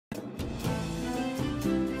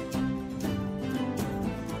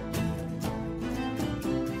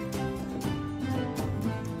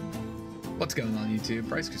What's going on YouTube?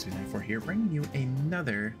 Bryce Crispy94 here, bringing you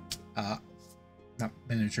another, not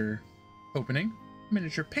miniature opening,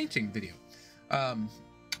 miniature painting video.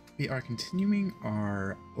 We are continuing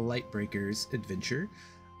our Lightbreakers adventure.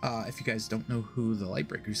 If you guys don't know who the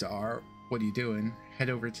Lightbreakers are, what are you doing? Head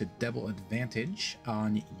over to Devil Advantage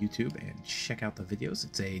on YouTube and check out the videos.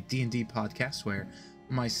 It's a D&D podcast where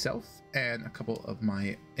myself and a couple of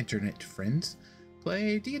my internet friends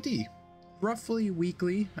play D&D roughly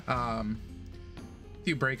weekly.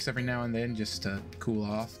 Few breaks every now and then just to cool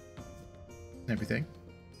off and everything.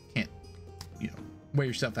 Can't, wear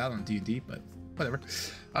yourself out on D&D, but whatever.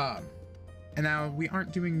 And now we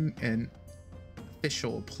aren't doing an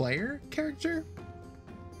official player character,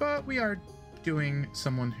 but we are doing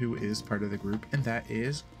someone who is part of the group, and that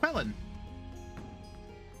is Quelin.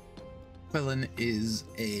 Quelin is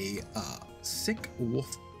a sick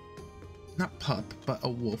wolf, not pup, but a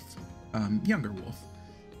wolf, younger wolf,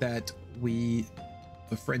 that we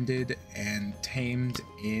befriended and tamed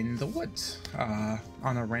in the woods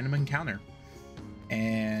on a random encounter.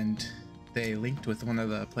 And they linked with one of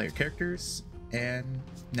the player characters, and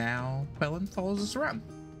now Quelin follows us around.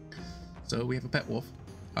 So we have a pet wolf.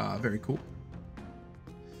 Very cool.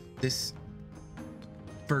 This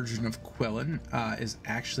version of Quelin is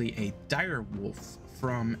actually a dire wolf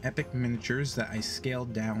from Epic Miniatures that I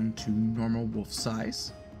scaled down to normal wolf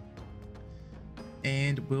size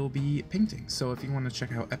and will be painting. So if you want to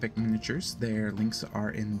check out Epic Miniatures, their links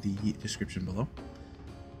are in the description below.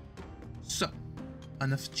 So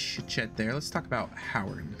enough chit chat there. Let's talk about how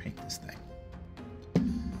we're going to paint this thing.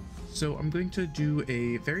 So I'm going to do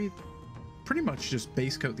a pretty much just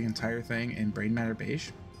base coat the entire thing in Brain Matter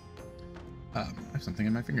Beige. I have something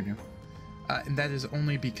in my fingernail. And that is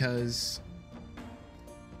only because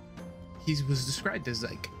he was described as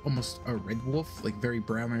like almost a red wolf, like very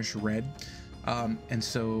brownish red. And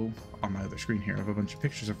so on my other screen here, I have a bunch of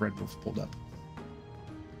pictures of red wolves pulled up.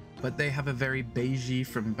 But they have a very beigey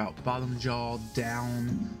from about bottom jaw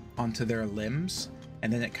down onto their limbs,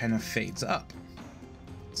 and then it kind of fades up.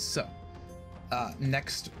 So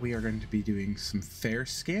next we are going to be doing some fair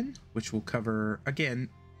skin, which will cover, again,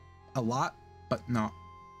 a lot, but not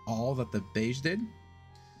all that the beige did.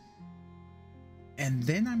 And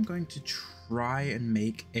then I'm going to try and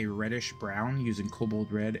make a reddish brown using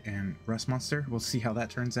Kobold Red and Rust Monster. We'll see how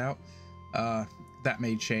that turns out. That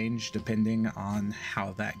may change depending on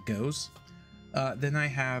how that goes. Then I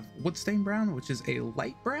have Woodstain Brown, which is a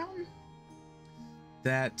light brown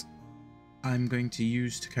that I'm going to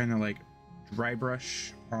use to kind of like dry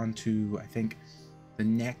brush onto, I think, the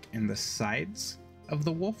neck and the sides of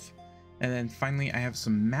the wolf. And then finally I have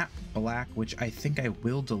some matte black, which I think I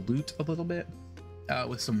will dilute a little bit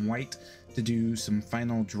with some white to do some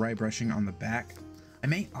final dry brushing on the back. I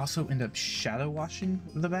may also end up shadow washing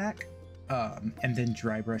the back and then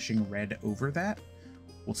dry brushing red over that.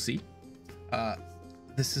 We'll see.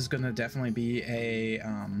 This is gonna definitely be a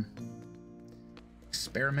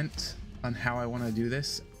experiment on how I want to do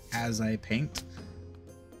this as I paint,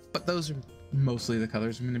 but those are mostly the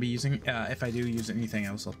colors I'm going to be using. If I do use anything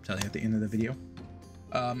else, I'll tell you at the end of the video.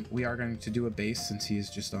 We are going to do a base since he is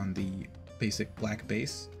just on the basic black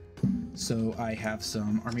base. So I have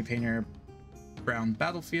some Army Painter Brown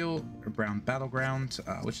Battlefield, or Brown Battleground,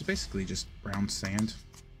 which is basically just brown sand.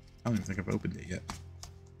 I don't even think I've opened it yet.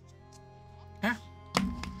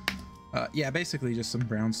 Yeah, basically just some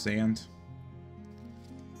brown sand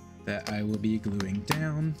that I will be gluing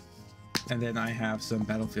down. And then I have some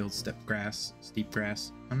Battlefield Steep Grass,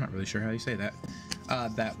 I'm not really sure how you say that,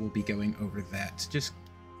 that will be going over that. Just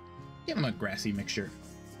give them a grassy mixture.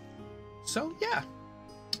 So yeah,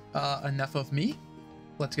 enough of me.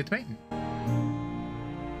 Let's get to painting.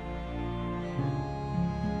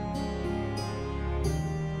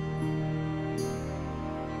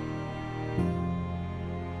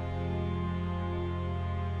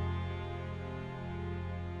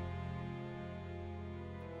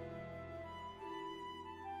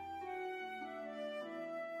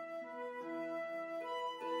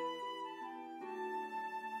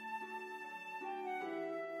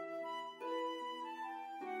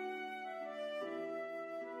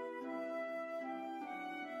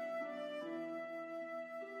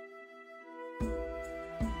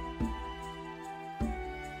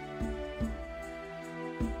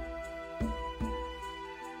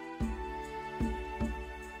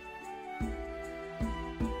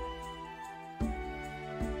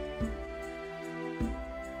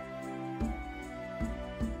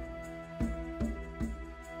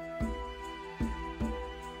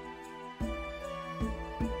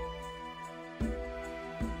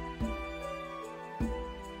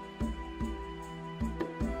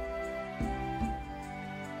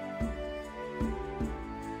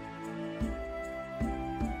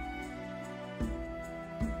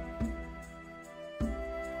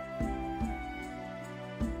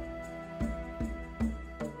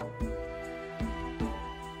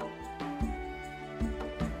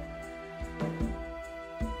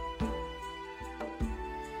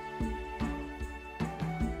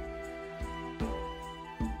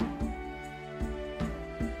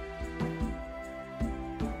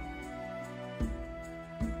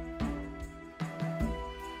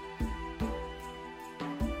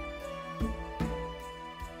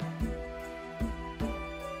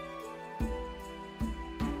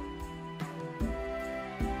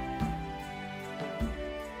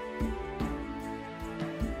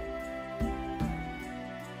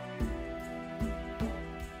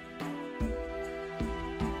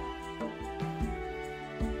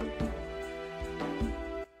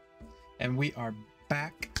 And we are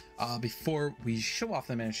back. Before we show off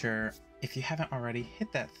the miniature, if you haven't already,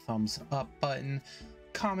 hit that thumbs up button,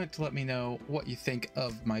 comment to let me know what you think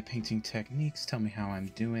of my painting techniques, tell me how I'm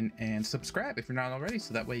doing, and subscribe if you're not already,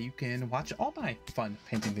 so that way you can watch all my fun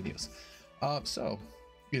painting videos. So,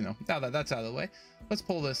 you know, now that that's out of the way, let's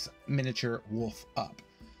pull this miniature wolf up.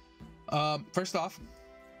 First off,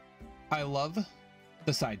 I love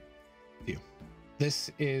the side view.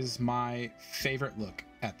 This is my favorite look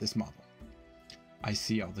at this model. I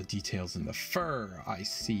see all the details in the fur. I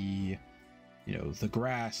see, you know, the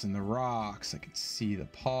grass and the rocks. I can see the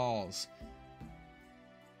paws.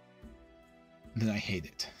 Then I hate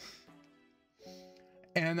it.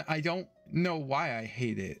 And I don't know why I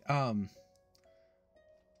hate it. I'll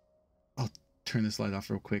turn this light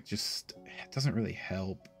off real quick. Just, it doesn't really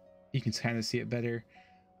help. You can kind of see it better.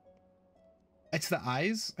 It's the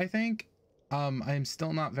eyes, I think. I'm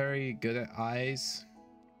still not very good at eyes.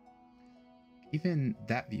 Even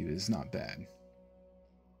that view is not bad.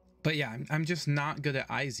 But yeah, I'm just not good at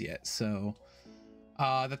eyes yet, so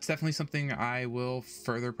that's definitely something I will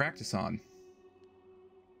further practice on.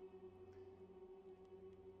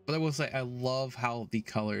 But I will say, I love how the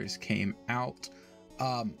colors came out.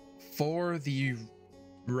 For the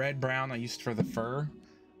red brown I used for the fur,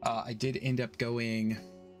 I did end up going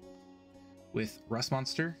with Rust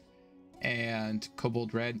Monster and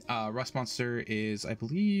Cobalt Red. Rust Monster is, I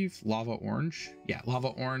believe, Lava Orange. Yeah, Lava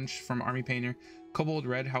Orange from Army Painter. Cobalt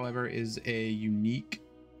Red, however, is a unique...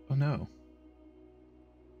 Oh, no.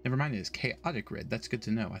 Never mind, it is Chaotic Red. That's good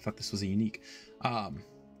to know. I thought this was a unique. So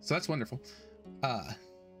that's wonderful.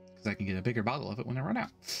 Because I can get a bigger bottle of it when I run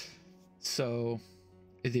out. So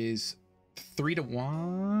it is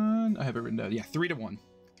 3-to-1. I have it written down. Yeah, 3-to-1.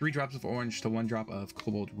 3 drops of orange to 1 drop of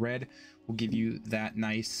Cobalt Red will give you that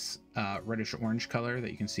nice reddish orange color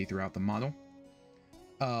that you can see throughout the model.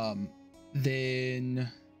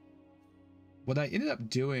 Then what I ended up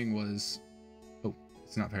doing was, oh,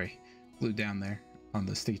 it's not very glued down there on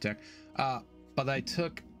the sticky tack, but I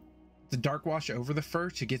took the dark wash over the fur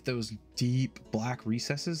to get those deep black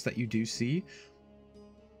recesses that you do see.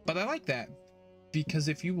 But I like that because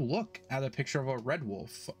if you look at a picture of a red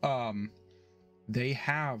wolf, they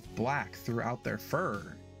have black throughout their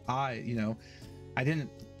fur. You know, I didn't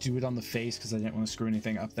do it on the face because I didn't want to screw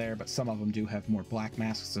anything up there, but some of them do have more black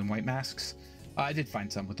masks than white masks. I did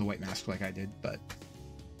find some with the white mask like I did, but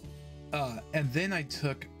and then I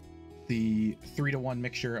took the 3-to-1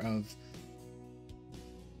 mixture of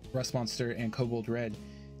Rust Monster and Cobalt Red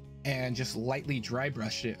and just lightly dry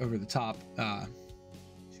brushed it over the top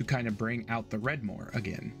to kind of bring out the red more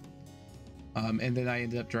again. And then I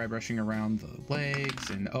ended up dry brushing around the legs,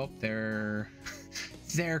 and oh, there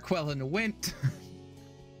Quelin went.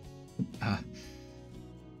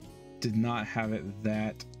 Did not have it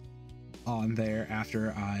that on there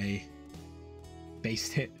after I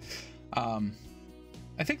based it. I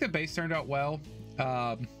think the base turned out well.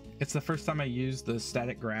 It's the first time I used the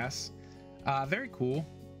static grass. Very cool.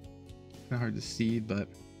 Kind of hard to see, but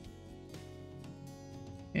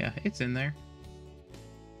yeah, it's in there.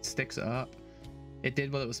 It sticks up. It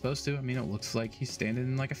did what it was supposed to. I mean, it looks like he's standing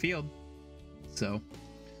in like a field. So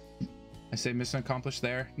I say mission accomplished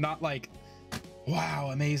there. Not like,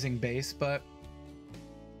 wow, amazing base, but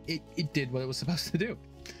it did what it was supposed to do.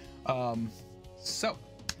 So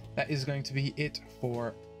that is going to be it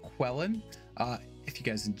for Quelin. If you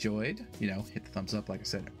guys enjoyed, you know, hit the thumbs up like I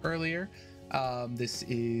said earlier. This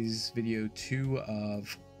is video 2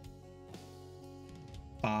 of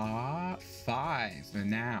 5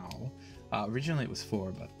 now. Originally it was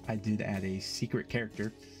 4, but I did add a secret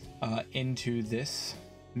character into this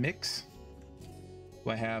mix,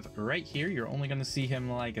 who I have right here. You're only going to see him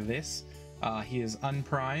like this. He is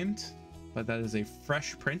unprimed, but that is a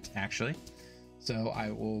fresh print actually. So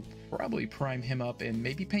I will probably prime him up and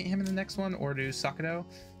maybe paint him in the next one or do Sakado.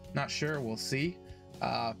 Not sure, we'll see.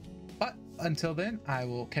 But until then, I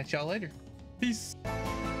will catch y'all later. Peace.